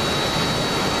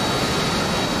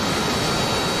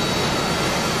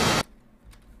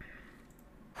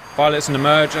 Violet's an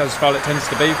emerge, as Violet tends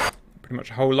to be. Pretty much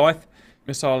a whole life.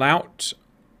 Missile out.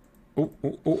 Oh.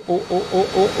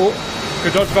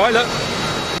 Good dodge, Violet.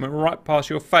 Went right past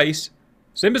your face.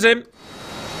 Simba's in.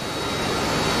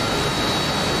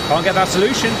 Can't get that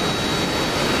solution.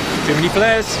 Too many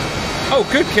flares. Oh,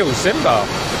 good kill, Simba.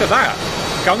 Look at that.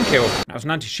 Gun kill. That was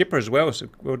an anti-shipper as well, so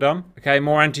well done. Okay,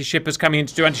 more anti-shippers coming in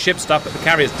to do anti-ship stuff, but the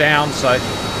carrier's down, so...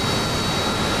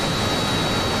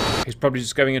 He's probably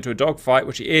just going into a dogfight,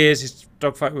 which he is. He's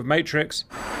dogfighting with Matrix.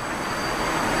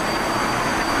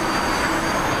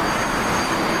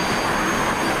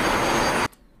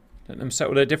 Let them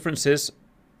settle their differences.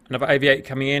 Another Aviate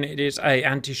coming in. It is a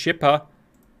anti-shipper.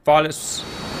 Violet's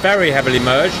very heavily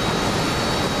merged.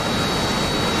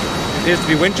 Appears to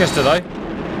be Winchester, though.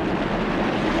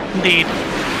 Indeed.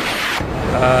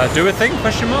 Do a thing?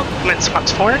 Question mark? Let's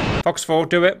Fox 4. Fox 4,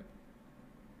 do it.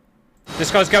 This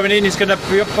guy's going in. He's going to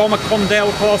bomb a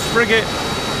Condell class frigate.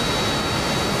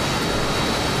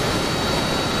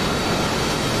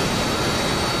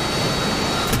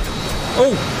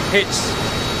 Oh, hits.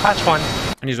 That's one.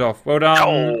 And he's off. Well done,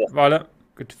 Oh. Violet.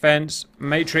 Good defense.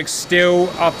 Matrix still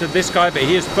after this guy, but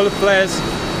he is full of flares.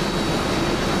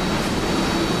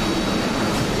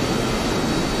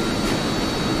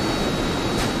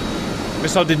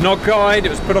 Missile did not guide. It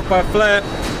was put off by a flare.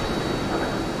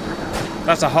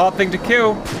 That's a hard thing to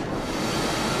kill. More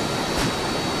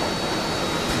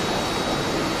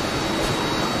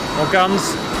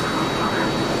guns.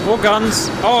 More guns.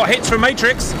 Oh, hits from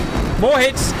Matrix. More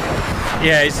hits.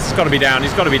 Yeah, he's got to be down.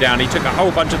 He's got to be down. He took a whole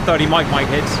bunch of 30 Mike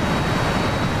hits.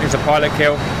 It's a pilot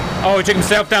kill. Oh, he took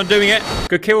himself down doing it.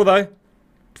 Good kill, though.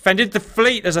 Defended the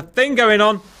fleet. There's a thing going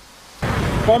on.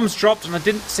 Bombs dropped, and I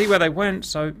didn't see where they went,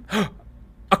 so...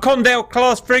 A Condell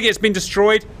class frigate's been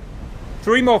destroyed.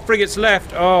 3 more frigates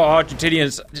left. Oh,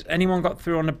 Argentinians. Has anyone got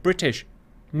through on the British?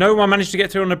 No one managed to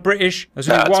get through on the British. There's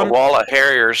It's one. a wall of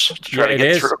Harriers to try to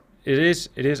get through. It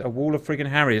is a wall of friggin'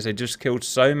 Harriers. They just killed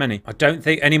so many. I don't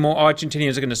think any more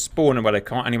Argentinians are going to spawn. Well, they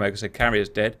can't anyway because their carrier's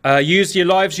dead. Use your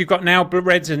lives you've got now,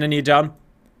 Reds, and then you're done.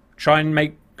 Try and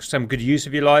make some good use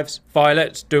of your lives.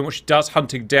 Violet's doing what she does,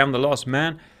 hunting down the last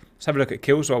man. Let's have a look at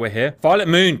kills while we're here. Violet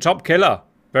Moon, top killer.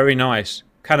 Very nice.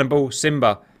 Cannonball,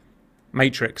 Simba,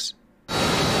 Matrix.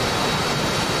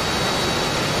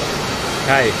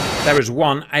 Okay, there is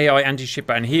one AI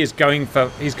anti-shipper, and he is going for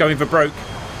broke.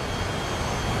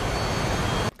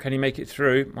 Can he make it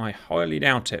through? I highly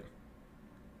doubt it.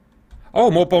 Oh,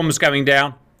 more bombs going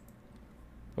down.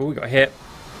 Oh, we got hit.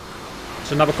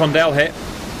 It's another Condell hit.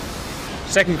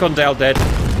 Second Condell dead.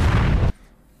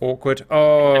 Awkward.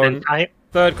 Oh, And then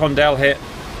third Condell hit.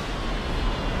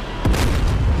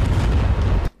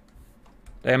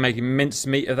 They're making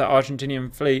mincemeat of that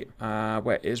Argentinian fleet.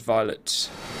 Where is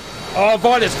Violet? Oh,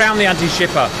 Violet's found the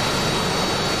anti-shipper.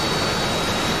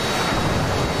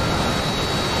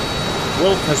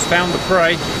 Wolf has found the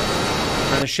prey.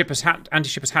 And the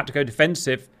anti-shippers had to go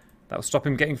defensive. That'll stop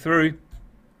him getting through.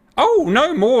 Oh,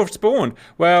 no, more have spawned.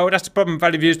 Well, that's the problem,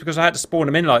 Valley Views, because I had to spawn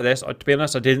them in like this. To be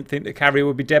honest, I didn't think the carrier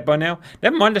would be dead by now.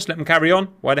 Never mind, let's let them carry on.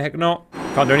 Why the heck not?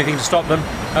 Can't do anything to stop them.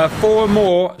 4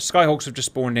 more Skyhawks have just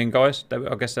spawned in, guys.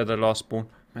 I guess they're the last spawn.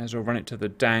 May as well run it to the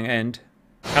dang end.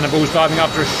 Cannonballs diving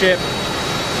after a ship.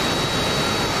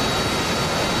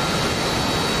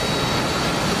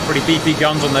 Pretty beefy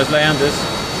guns on those Leanders.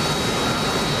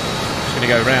 Just gonna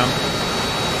go around.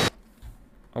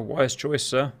 A wise choice,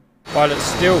 sir. Violet's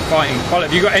still fighting. Violet,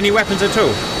 have you got any weapons at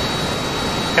all?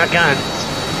 got guns.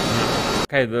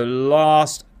 Okay, the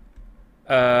last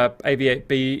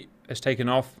AV-8B has taken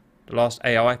off. The last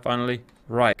AI, finally.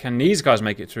 Right, can these guys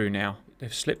make it through now?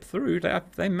 They've slipped through.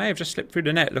 They may have just slipped through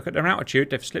the net. Look at their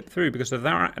altitude. They've slipped through because of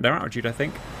their altitude, I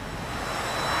think.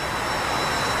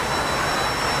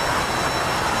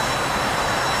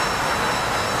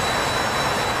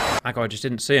 That guy just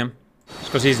didn't see him. It's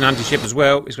because he's an anti-ship as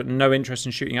well. He's got no interest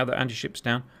in shooting other anti-ships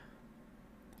down.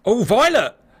 Oh,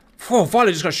 Violet! Oh,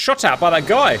 Violet just got shot at by that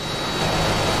guy.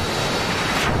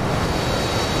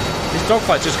 These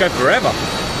dogfights just go forever.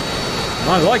 And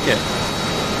I like it.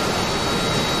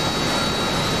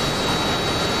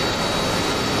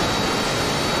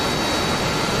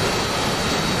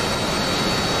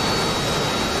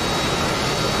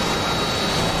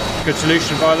 Good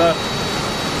solution, Violet.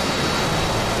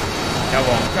 Go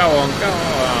on, go on, go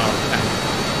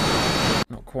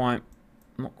on.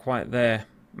 Not quite there.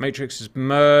 Matrix is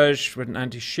merged with an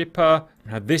anti-shipper.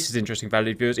 Now this is interesting,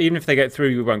 valued viewers. Even if they get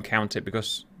through, we won't count it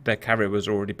because their carrier was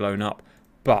already blown up.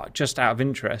 But just out of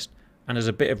interest, and as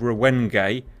a bit of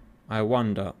Rwenge, I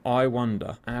wonder.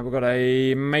 We've got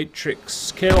a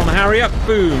Matrix kill on the Harrier.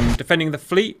 Boom, defending the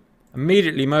fleet.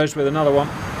 Immediately merged with another one.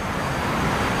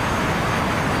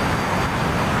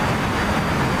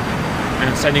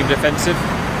 And sending defensive.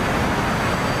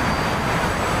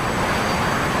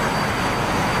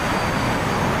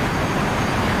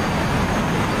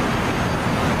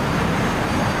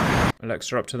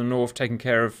 Alexa up to the north, taking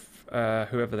care of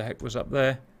whoever the heck was up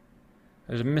there.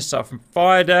 There's a missile from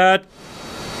Fire Dad.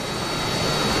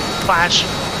 Flash.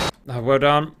 Oh, well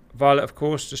done. Violet, of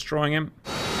course, destroying him.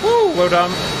 Woo, well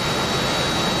done.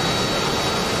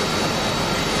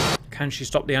 Can she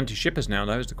stop the anti-shippers now,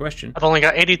 though, is the question. I've only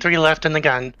got 83 left in the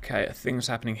gun. Okay, a thing's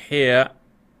happening here.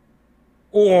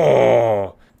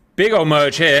 Oh, big old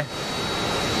merge here.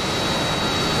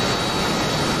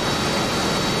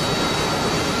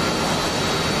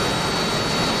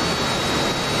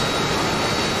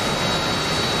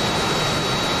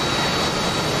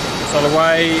 Missile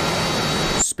away.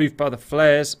 Spoofed by the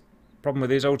flares. Problem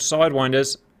with these old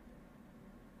Sidewinders.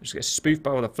 Just get spoofed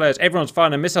by all the flares. Everyone's firing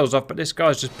their missiles off, but this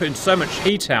guy's just putting so much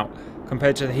heat out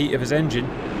compared to the heat of his engine.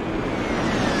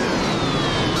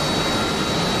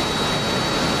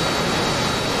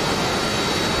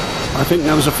 I think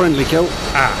that was a friendly kill.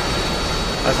 Ah,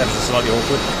 that's ever so slightly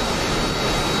awkward.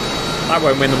 That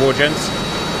won't win the war, gents.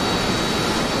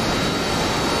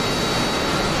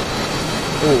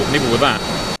 Oh, nibble with that.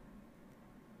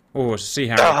 Oh, it's a Sea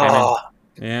Harrier came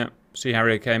in. Yeah. Sea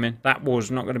Harrier came in. That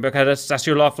was not going to be okay. That's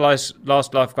your last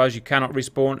life, guys. You cannot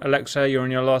respawn. Alexa, you're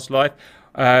in your last life.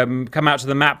 Come out to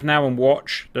the map now and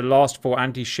watch the last 4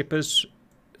 anti-shippers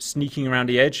sneaking around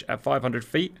the edge at 500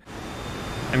 feet.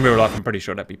 In real life, I'm pretty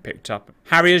sure that'd be picked up.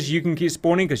 Harriers, you can keep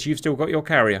spawning because you've still got your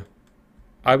carrier.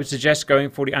 I would suggest going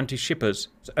for the anti-shippers.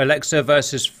 So Alexa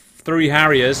versus 3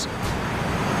 Harriers.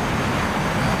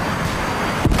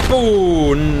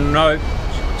 Oh, no.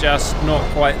 Just not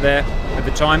quite there with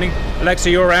the timing.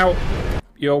 Alexa, you're out.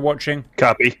 You're watching.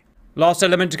 Copy. Last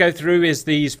element to go through is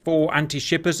these 4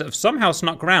 anti-shippers that have somehow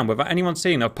snuck around without anyone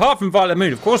seeing them. Apart from Violet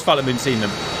Moon. Of course Violet Moon's seen them.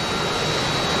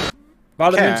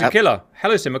 Violet Moon's a killer.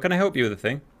 Hello, Sim. Can I help you with a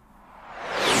thing?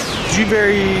 Did you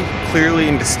very clearly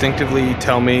and distinctively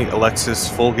tell me Alexa's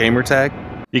full gamer tag?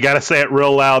 You gotta say it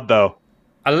real loud, though.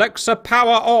 Alexa,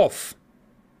 power off.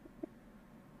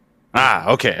 Ah,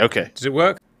 okay, okay. Does it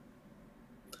work?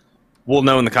 We'll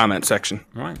know in the comment section.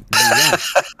 Right. There you go.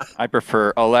 I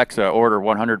prefer Alexa, order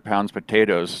 100 pounds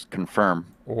potatoes, confirm.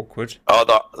 Awkward. Oh,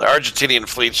 the Argentinian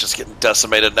fleet's just getting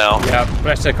decimated now. Yeah,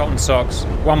 bless their cotton socks.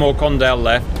 One more Condell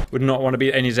left. Would not want to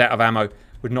be, and he's out of ammo.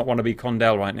 Would not want to be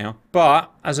Condell right now.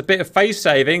 But, as a bit of face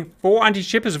saving, 4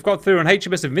 anti-shippers have got through on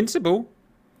HMS Invincible.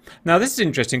 Now, this is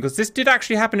interesting, because this did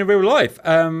actually happen in real life.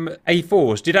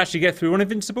 A4s did actually get through on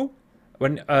Invincible.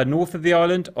 When north of the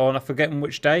island, on I forget on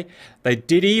which day. They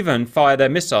did even fire their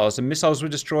missiles, and missiles were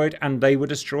destroyed, and they were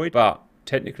destroyed. But,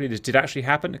 technically, this did actually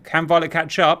happen. Can Violet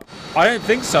catch up? I don't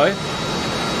think so.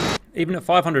 Even at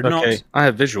 500 knots. Okay, I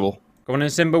have visual. Go on in,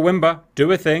 Simba Wimba.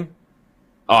 Do a thing.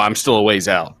 Oh, I'm still a ways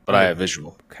out, but I have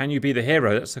visual. Can you be the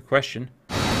hero? That's the question.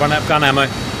 Run out of gun ammo.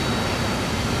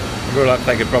 In real life,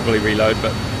 they could probably reload,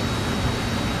 but...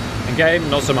 in game,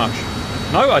 not so much.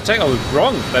 No, I was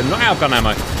wrong. They're not out of gun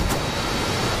ammo.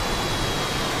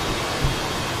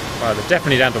 Right, they're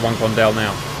definitely down to 1 Condell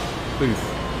now. Oof.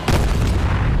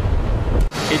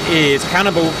 It is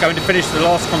Cannibal going to finish the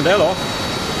last Condell off.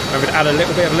 Going to add a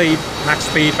little bit of lead. Max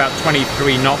speed, about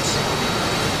 23 knots.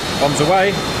 Bombs away.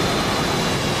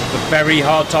 A very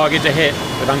hard target to hit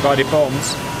with unguided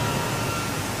bombs.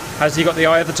 Has he got the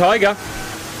eye of the tiger?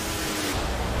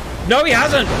 No, he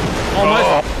hasn't. Almost.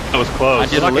 Oh, that was close. I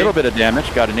did a little bit of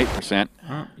damage, got an 8%.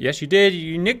 Yes, you did.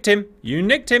 You nicked him. You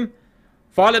nicked him.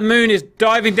 Violet Moon is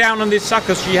diving down on this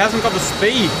sucker. She hasn't got the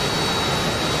speed.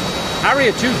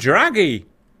 Harrier too draggy.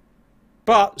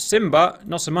 But Simba,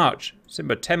 not so much.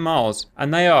 Simba, 10 miles.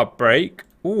 And they are break.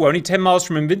 Ooh, only 10 miles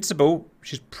from Invincible.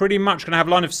 She's pretty much going to have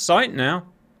line of sight now.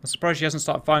 I'm surprised she hasn't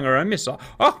started firing her own missile.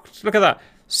 Oh, look at that.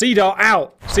 Sea Dart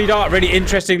out. Sea Dart, really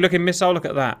interesting looking missile. Look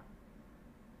at that.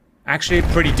 Actually, a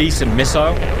pretty decent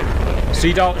missile.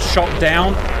 Sea Dart shot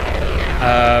down.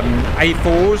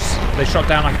 A4s. They shot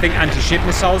down, I think, anti-ship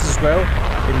missiles as well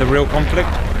in the real conflict.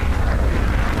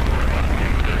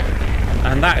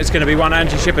 And that is going to be 1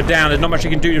 anti-shipper down. There's not much you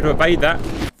can do to evade that.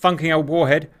 Funking old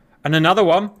warhead. And another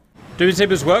one. Doing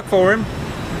Simba's work for him.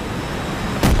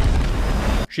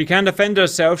 She can defend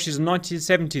herself. She's a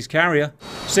 1970s carrier.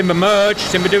 Simba merge.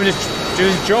 Simba doing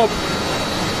his job.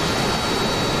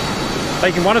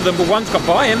 Taking one of them, but one's got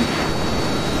by him.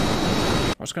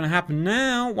 What's going to happen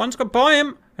now? One's got by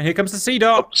him. And here comes the Sea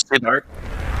Dart. Oh, Sea Dart.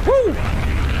 Woo!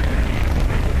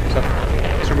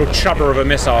 It's a real chubber of a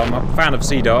missile. I'm a fan of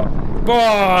Sea Dart.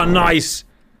 Oh, nice.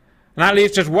 And that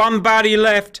leaves just 1 baddie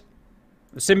left.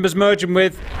 Simba's merging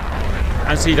with.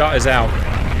 And Sea Dart is out.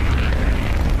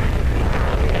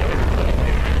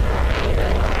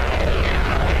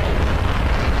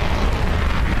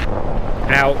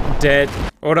 Out, dead.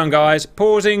 Well done, guys.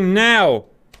 Pausing now.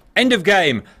 End of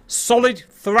game. Solid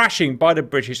thrashing by the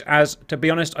British, as, to be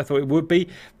honest, I thought it would be.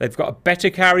 They've got a better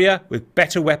carrier with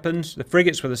better weapons. The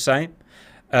frigates were the same.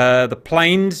 The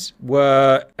planes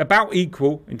were about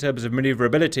equal in terms of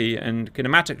maneuverability and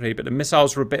kinematically, but the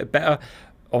missiles were a bit better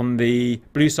on the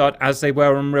blue side as they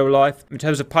were in real life. In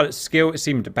terms of pilot skill, it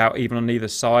seemed about even on either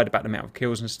side, about the amount of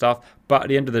kills and stuff. But at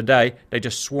the end of the day, they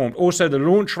just swarmed. Also, the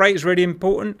launch rate is really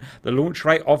important. The launch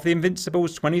rate of the Invincible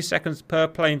is 20 seconds per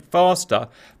plane faster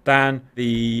than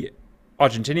the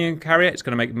Argentinian carrier. It's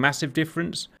going to make a massive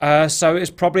difference. So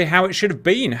it's probably how it should have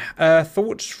been.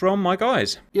 Thoughts from my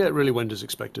guys? Yeah, it really went as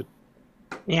expected.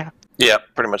 Yeah. Yeah,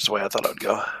 pretty much the way I thought it would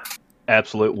go.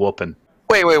 Absolute whooping.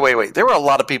 Wait. There were a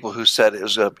lot of people who said it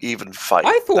was an even fight.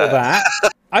 I thought that.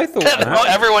 I thought that.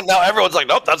 Everyone's like,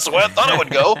 nope, that's the way I thought it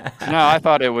would go. No, I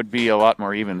thought it would be a lot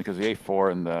more even because the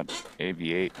A4 and the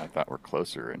AV8 I thought were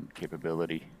closer in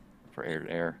capability for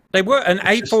air-to-air. They were, and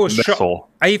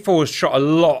A4's shot a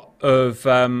lot of,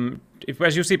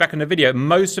 as you'll see back in the video,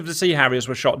 most of the Sea Harriers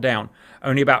were shot down.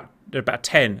 Only about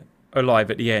 10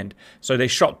 alive at the end. So they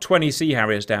shot 20 Sea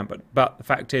Harriers down, but the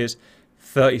fact is,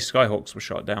 30 Skyhawks were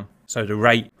shot down. So the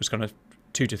rate was kind of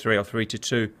 2 to 3 or 3 to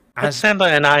 2. But Simba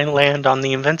and I land on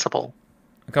the Invincible.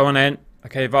 Go on in.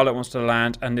 Okay, Violet wants to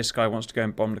land, and this guy wants to go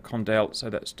and bomb the Condell, so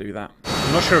let's do that.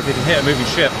 I'm not sure if he can hit a moving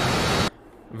ship.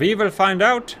 We will find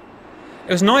out.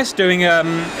 It was nice doing a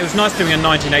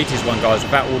 1980s one, guys,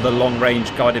 without all the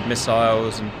long-range guided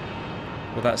missiles and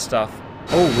all that stuff.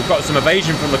 Oh, we've got some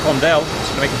evasion from the Condell. It's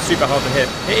going to make it super hard to hit.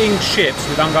 Hitting ships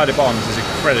with unguided bombs is an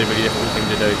incredibly difficult thing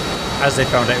to do, as they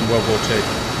found out in World War II.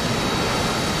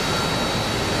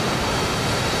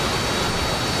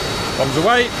 Bombs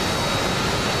away.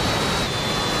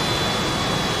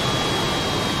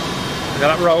 Look at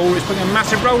that roll. He's putting a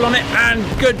massive roll on it, and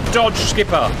good dodge,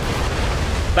 Skipper.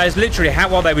 That is literally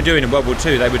what they were doing in World War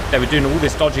II. They were doing all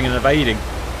this dodging and evading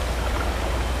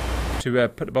to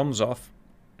put the bombs off.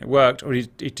 It worked, or he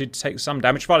did take some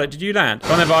damage. Violet, did you land?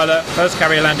 Come on then, Violet. First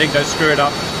carrier landing, don't screw it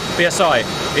up. BSI.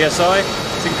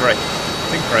 Sink rate.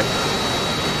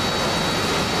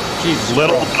 Jesus.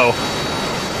 Little Christ. low.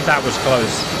 That was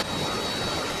close.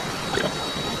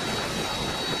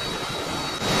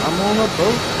 I'm on a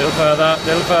boat. Little further,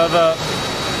 little further.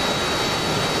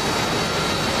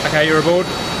 Okay, you're aboard.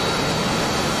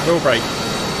 Wheel brake.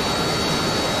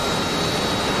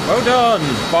 Well done,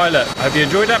 Violet. I hope you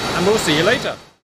enjoyed that, and we'll see you later.